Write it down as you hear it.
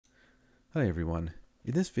Hi everyone.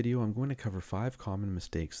 In this video I'm going to cover 5 common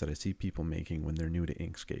mistakes that I see people making when they're new to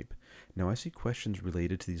Inkscape. Now I see questions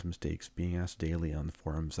related to these mistakes being asked daily on the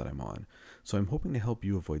forums that I'm on, so I'm hoping to help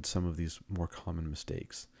you avoid some of these more common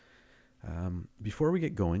mistakes. Before we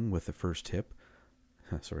get going with the first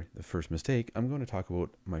mistake, I'm going to talk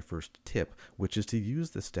about my first tip, which is to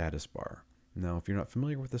use the status bar. Now if you're not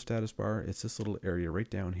familiar with the status bar, it's this little area right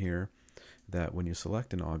down here that when you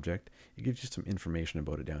select an object, it gives you some information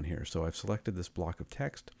about it down here. So I've selected this block of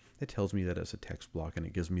text. It tells me that it's a text block and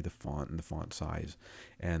it gives me the font and the font size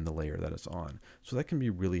and the layer that it's on. So that can be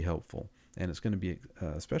really helpful, and it's going to be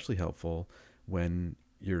especially helpful when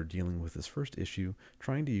you're dealing with this first issue,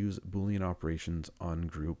 trying to use Boolean operations on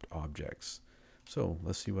grouped objects. So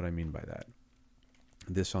let's see what I mean by that.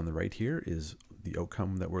 This on the right here is the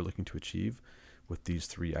outcome that we're looking to achieve with these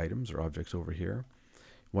 3 items or objects over here.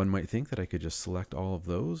 One might think that I could just select all of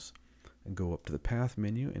those and go up to the path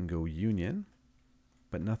menu and go union,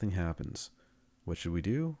 but nothing happens. What should we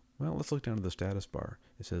do? Well, let's look down to the status bar.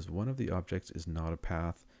 It says one of the objects is not a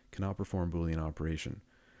path, cannot perform Boolean operation.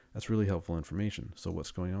 That's really helpful information. So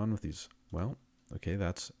what's going on with these? Well, okay,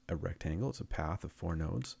 that's a rectangle. It's a path of 4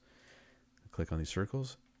 nodes. Click on these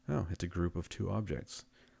circles. Oh, it's a group of 2 objects.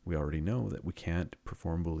 We already know that we can't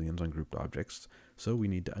perform Booleans on grouped objects, so we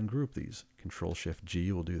need to ungroup these.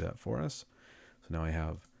 Control-Shift-G will do that for us. So now I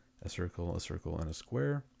have a circle, and a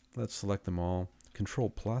square. Let's select them all. Control+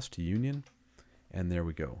 to union, and there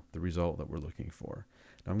we go, the result that we're looking for.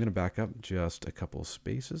 Now I'm going to back up just a couple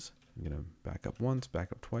spaces. I'm going to back up once,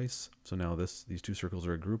 back up twice. So now these 2 circles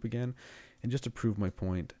are a group again. And just to prove my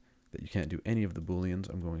point that you can't do any of the Booleans,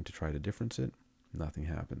 I'm going to try to difference it. Nothing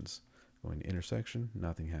happens. Going to intersection,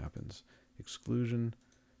 nothing happens. Exclusion,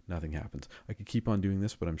 nothing happens. I could keep on doing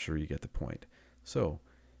this, but I'm sure you get the point. So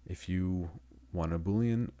if you want a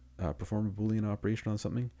Boolean, perform a Boolean operation on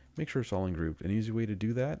something, make sure it's all ungrouped. An easy way to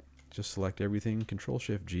do that, just select everything,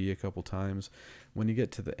 Control-Shift-G a couple times. When you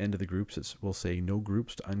get to the end of the groups, it will say no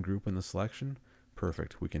groups to ungroup in the selection.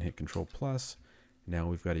 Perfect. We can hit Control+. Now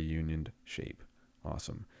we've got a unioned shape.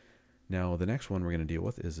 Awesome. Now the next one we're going to deal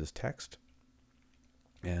with is this text.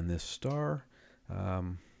 And this star,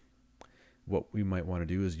 what we might want to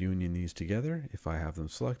do is union these together. If I have them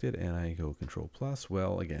selected and I go Control+,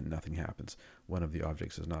 well, again, nothing happens. One of the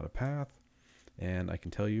objects is not a path, and I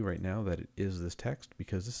can tell you right now that it is this text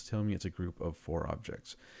because this is telling me it's a group of 4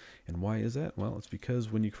 objects. And why is that? Well, it's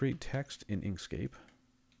because when you create text in Inkscape,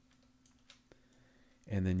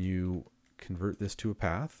 and then you convert this to a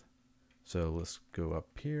path, so let's go up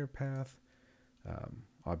here, path,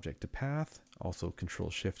 object to path, also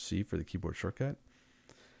Control-Shift-C for the keyboard shortcut.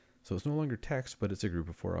 So it's no longer text, but it's a group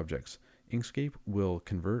of 4 objects. Inkscape will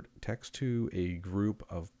convert text to a group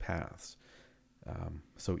of paths.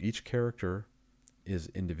 So each character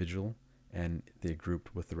is individual and they're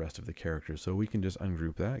grouped with the rest of the characters. So we can just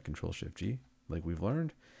ungroup that, Control-Shift-G, like we've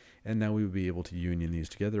learned. And now we would be able to union these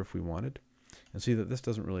together if we wanted. And see that this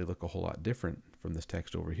doesn't really look a whole lot different from this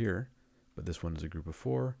text over here, but this one is a group of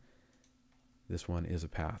 4. This one is a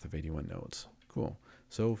path of 81 nodes. Cool.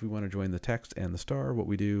 So if we want to join the text and the star, what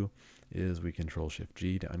we do is we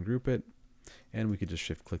Control-Shift-G to ungroup it, and we could just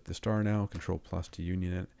shift-click the star now, Control+ to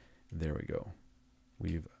union it. There we go.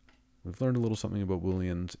 We've learned a little something about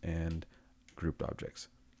Booleans and grouped objects.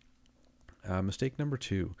 Mistake number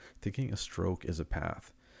 2, thinking a stroke is a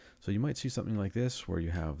path. So you might see something like this where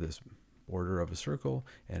you have this border of a circle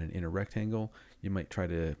and an inner rectangle. You might try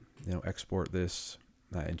to export this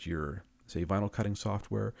into your say vinyl cutting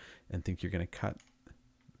software and think you're going to cut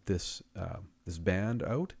this this band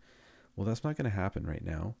out. Well, that's not going to happen right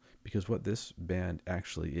now, because what this band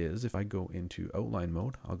actually is, if I go into outline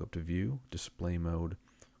mode, I'll go up to view, display mode,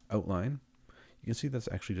 outline, you can see that's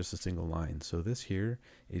actually just a single line. So this here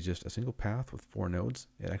is just a single path with 4 nodes.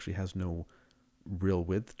 It actually has no real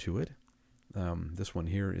width to it. This one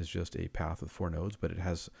here is just a path with 4 nodes, but it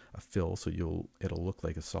has a fill, so it'll look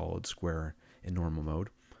like a solid square in normal mode.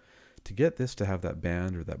 To get this to have that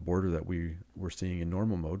band or that border that we were seeing in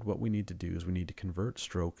normal mode, what we need to do is we need to convert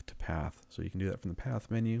stroke to path. So you can do that from the path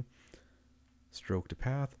menu, stroke to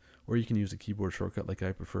path, or you can use the keyboard shortcut like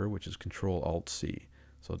I prefer, which is Control-Alt-C.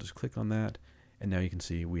 So I'll just click on that, and now you can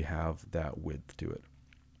see we have that width to it.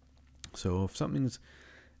 So if something's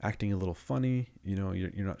acting a little funny,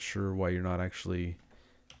 you're not sure why you're not actually,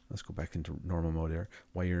 let's go back into normal mode there,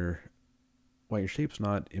 why your shape's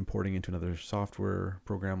not importing into another software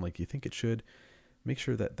program like you think it should, make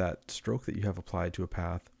sure that that stroke that you have applied to a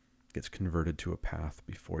path gets converted to a path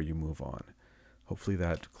before you move on. Hopefully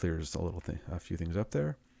that clears a few things up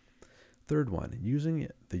there. Third one, using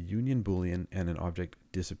the Union Boolean and an object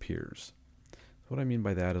disappears. What I mean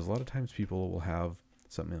by that is a lot of times people will have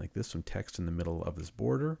something like this, some text in the middle of this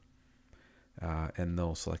border, and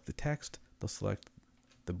they'll select the text, they'll select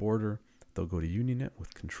the border, they'll go to Union it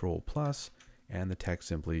with Control plus, and the text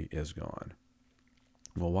simply is gone.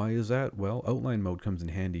 Well, why is that? Well, outline mode comes in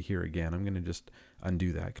handy here again. I'm going to just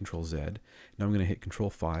undo that, Control Z. Now I'm going to hit Control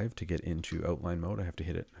 5 to get into outline mode. I have to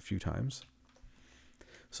hit it a few times.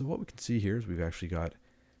 So what we can see here is we've actually got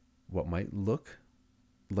what might look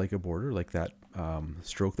like a border, like that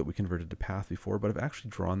stroke that we converted to path before, but I've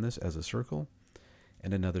actually drawn this as a circle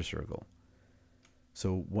and another circle.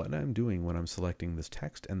 So what I'm doing when I'm selecting this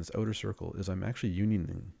text and this outer circle is I'm actually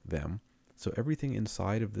unioning them. So everything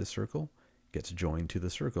inside of this circle gets joined to the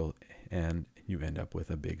circle, and you end up with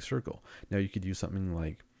a big circle. Now you could use something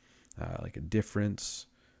like a difference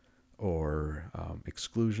or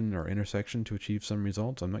exclusion or intersection to achieve some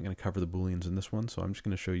results. I'm not going to cover the Booleans in this one, so I'm just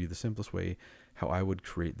going to show you the simplest way how I would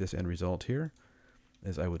create this end result here.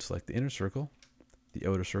 Is I would select the inner circle, the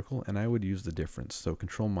outer circle, and I would use the difference, so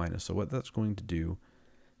Control minus. So what that's going to do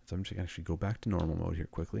is I'm just going to actually go back to normal mode here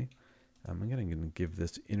quickly. I'm going to give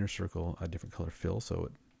this inner circle a different color fill so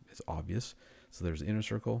it's obvious. So there's the inner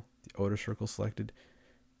circle, the outer circle selected.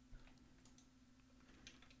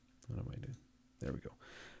 What am I doing? There we go.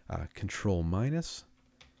 Control minus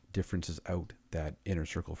differences out that inner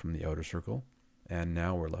circle from the outer circle, and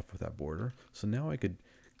now we're left with that border. So now I could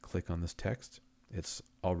click on this text. It's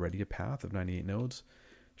already a path of 98 nodes.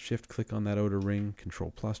 Shift click on that outer ring,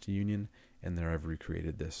 Control plus to Union, and there I've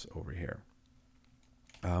recreated this over here.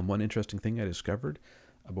 One interesting thing I discovered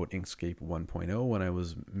about Inkscape 1.0 when I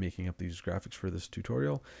was making up these graphics for this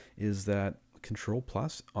tutorial is that Control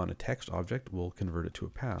plus on a text object will convert it to a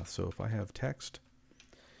path. So if I have text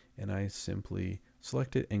and I simply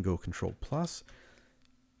select it and go Control plus,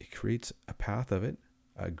 it creates a path of it,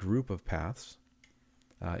 a group of paths.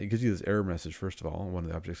 It gives you this error message, first of all, one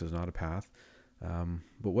of the objects is not a path.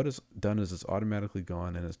 But what it's done is it's automatically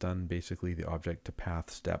gone, and it's done basically the object to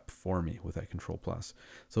path step for me with that Control plus.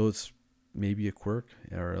 So it's maybe a quirk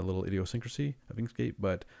or a little idiosyncrasy of Inkscape,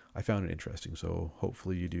 but I found it interesting. So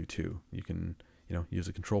hopefully you do too. You can, use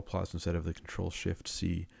the Control plus instead of the Control Shift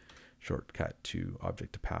C shortcut to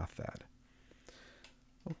object to path that.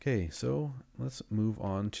 Okay, so let's move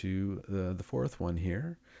on to the fourth one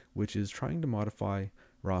here, which is trying to modify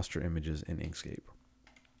raster images in Inkscape.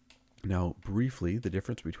 Now, briefly, the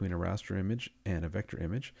difference between a raster image and a vector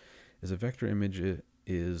image is a vector image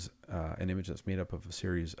is an image that's made up of a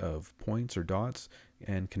series of points or dots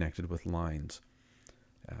and connected with lines.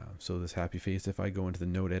 So this happy face, if I go into the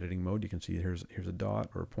node editing mode, you can see here's a dot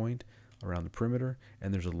or a point around the perimeter,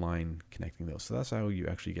 and there's a line connecting those. So that's how you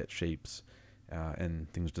actually get shapes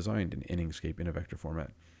and things designed in Inkscape in a vector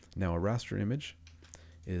format. Now, a raster image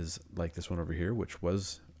is like this one over here, which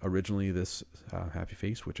was originally this happy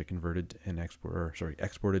face, which I converted and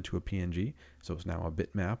exported to a PNG. So it's now a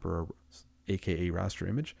bitmap, or aka raster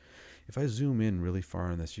image. If I zoom in really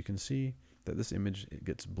far on this, you can see that this image, it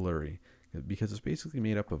gets blurry because it's basically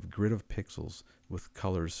made up of a grid of pixels with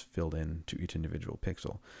colors filled in to each individual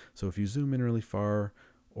pixel. So if you zoom in really far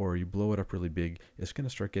or you blow it up really big, it's going to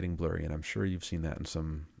start getting blurry, and I'm sure you've seen that in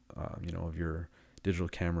some of your digital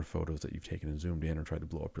camera photos that you've taken and zoomed in or tried to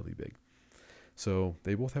blow up really big. So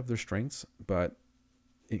they both have their strengths, but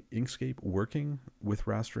Inkscape working with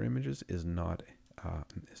raster images is not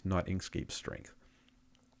Inkscape's strength.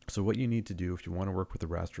 So what you need to do if you want to work with a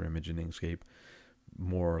raster image in Inkscape,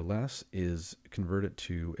 more or less, is convert it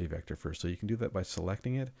to a vector first. So you can do that by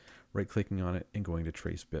selecting it, right-clicking on it, and going to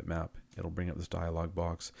Trace Bitmap. It'll bring up this dialog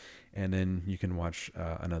box, and then you can watch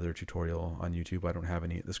another tutorial on YouTube. I don't have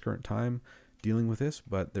any at this current time dealing with this,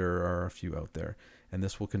 but there are a few out there, and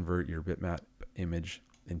this will convert your bitmap image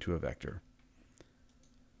into a vector.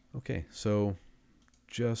 Okay, so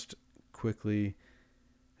just quickly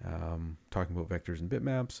talking about vectors and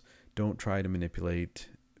bitmaps, don't try to manipulate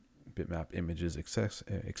bitmap images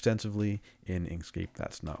extensively in Inkscape.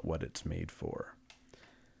 That's not what it's made for.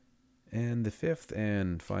 And the fifth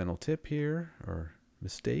and final tip here, or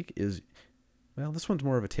mistake, is, well, this one's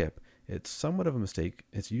more of a tip. It's somewhat of a mistake.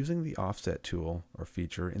 It's using the offset tool or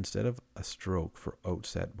feature instead of a stroke for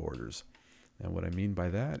outset borders. And what I mean by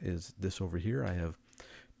that is this over here. I have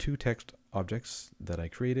two text objects that I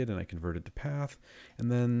created and I converted to path,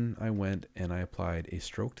 and then I went and I applied a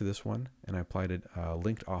stroke to this one, and I applied a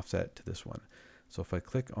linked offset to this one. So if I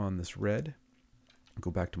click on this red, go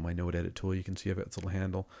back to my node edit tool, you can see I have its little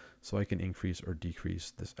handle, so I can increase or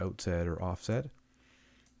decrease this outset or offset.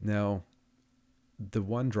 Now, the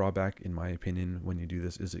one drawback, in my opinion, when you do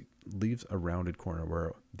this is it leaves a rounded corner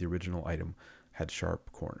where the original item had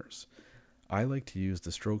sharp corners. I like to use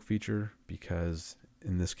the stroke feature because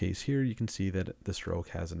in this case here, you can see that the stroke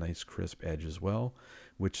has a nice crisp edge as well,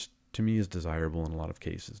 which to me is desirable in a lot of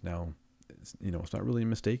cases. Now, it's not really a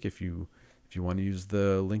mistake if you want to use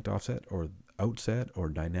the linked offset or outset or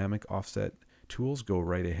dynamic offset tools, go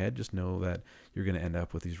right ahead. Just know that you're going to end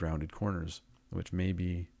up with these rounded corners, which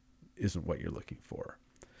maybe isn't what you're looking for.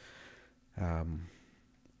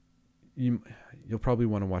 You'll probably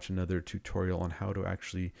want to watch another tutorial on how to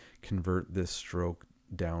actually convert this stroke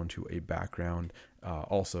down to a background.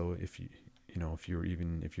 Also, if you're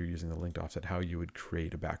using the linked offset, how you would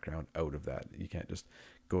create a background out of that. You can't just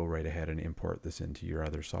go right ahead and import this into your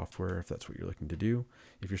other software if that's what you're looking to do.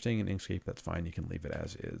 If you're staying in Inkscape, that's fine. You can leave it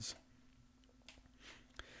as is.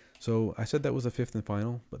 So I said that was the fifth and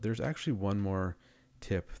final, but there's actually one more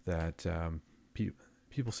tip that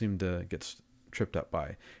people seem to get tripped up by,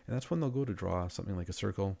 and that's when they'll go to draw something like a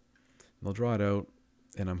circle, and they'll draw it out,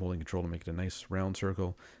 and I'm holding control to make it a nice round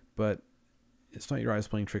circle, but it's not your eyes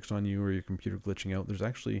playing tricks on you or your computer glitching out. There's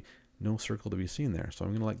actually no circle to be seen there, so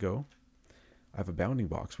I'm going to let go. I have a bounding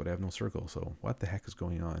box, but I have no circle, so what the heck is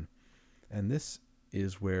going on? And this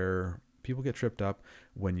is where people get tripped up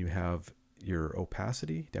when you have your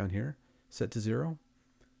opacity down here set to 0.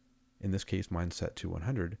 In this case, mine's set to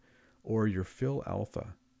 100, or your fill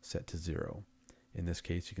alpha set to 0. In this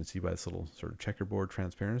case, you can see by this little sort of checkerboard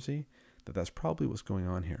transparency that that's probably what's going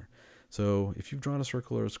on here. So if you've drawn a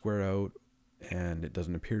circle or a square out and it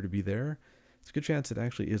doesn't appear to be there, it's a good chance it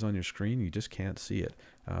actually is on your screen. You just can't see it.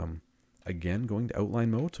 Again, going to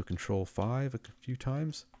outline mode, so Control 5 a few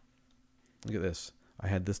times. Look at this. I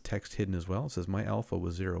had this text hidden as well. It says my alpha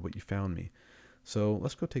was 0, but you found me. So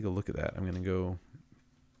let's go take a look at that. I'm going to go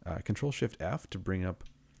Control Shift F to bring up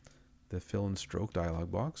the fill and stroke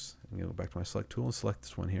dialog box. I'm going to go back to my select tool and select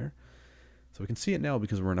this one here. So we can see it now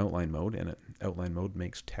because we're in outline mode, and outline mode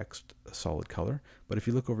makes text a solid color. But if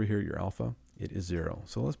you look over here at your alpha, it is 0.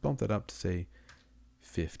 So let's bump that up to say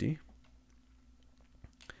 50.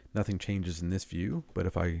 Nothing changes in this view, but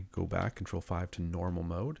if I go back, Control 5 to normal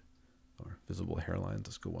mode, or visible hairlines,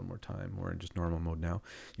 let's go one more time. We're in just normal mode now.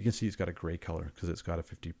 You can see it's got a gray color because it's got a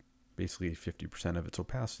basically 50% of its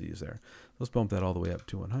opacity is there. Let's bump that all the way up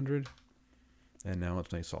to 100, and now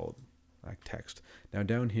it's nice solid black text. Now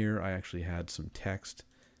down here, I actually had some text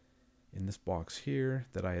in this box here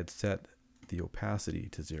that I had set the opacity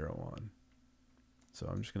to 0 on. So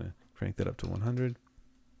I'm just going to crank that up to 100.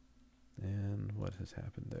 And what has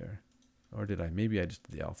happened there? Or did I? Maybe I just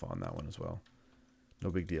did the alpha on that one as well.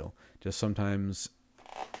 No big deal. Just sometimes,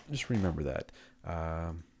 just remember that.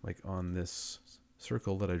 Like on this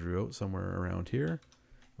circle that I drew out somewhere around here.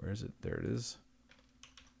 Where is it? There it is.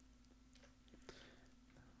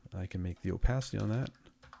 I can make the opacity on that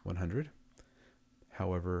 100.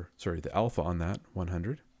 However, sorry, the alpha on that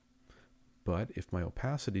 100. But if my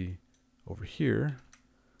opacity over here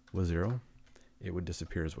was 0, it would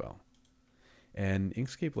disappear as well. And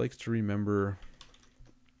Inkscape likes to remember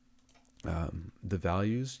the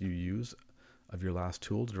values you use of your last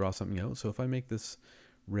tool to draw something out. So if I make this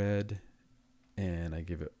red and I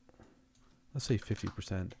give it, let's say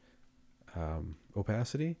 50%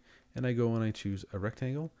 opacity, and I go and I choose a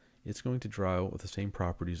rectangle, it's going to draw out with the same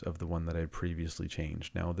properties of the one that I had previously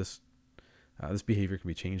changed. Now this behavior can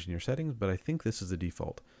be changed in your settings, but I think this is the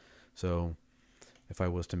default. So if I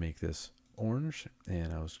was to make this orange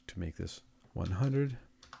and I was to make this 100,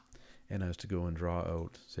 and I was to go and draw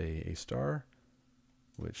out, say, a star,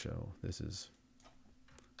 which, this is,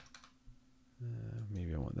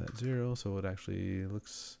 maybe I want that 0, so it actually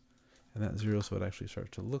looks, and that 0, so it actually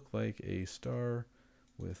starts to look like a star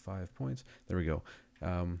with 5 points. There we go.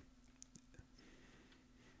 What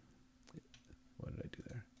did I do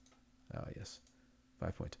there? Yes,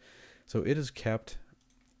 5 points. So it has kept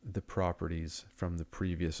the properties from the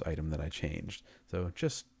previous item that I changed. So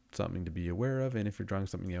just something to be aware of, and if you're drawing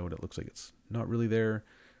something out, it looks like it's not really there,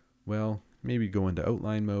 well, maybe go into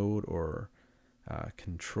outline mode or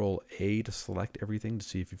Control A to select everything to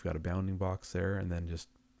see if you've got a bounding box there, and then just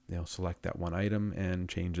select that one item and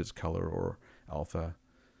change its color or alpha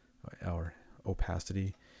or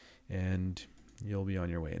opacity, and you'll be on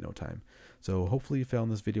your way in no time. So hopefully you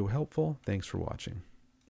found this video helpful. Thanks for watching.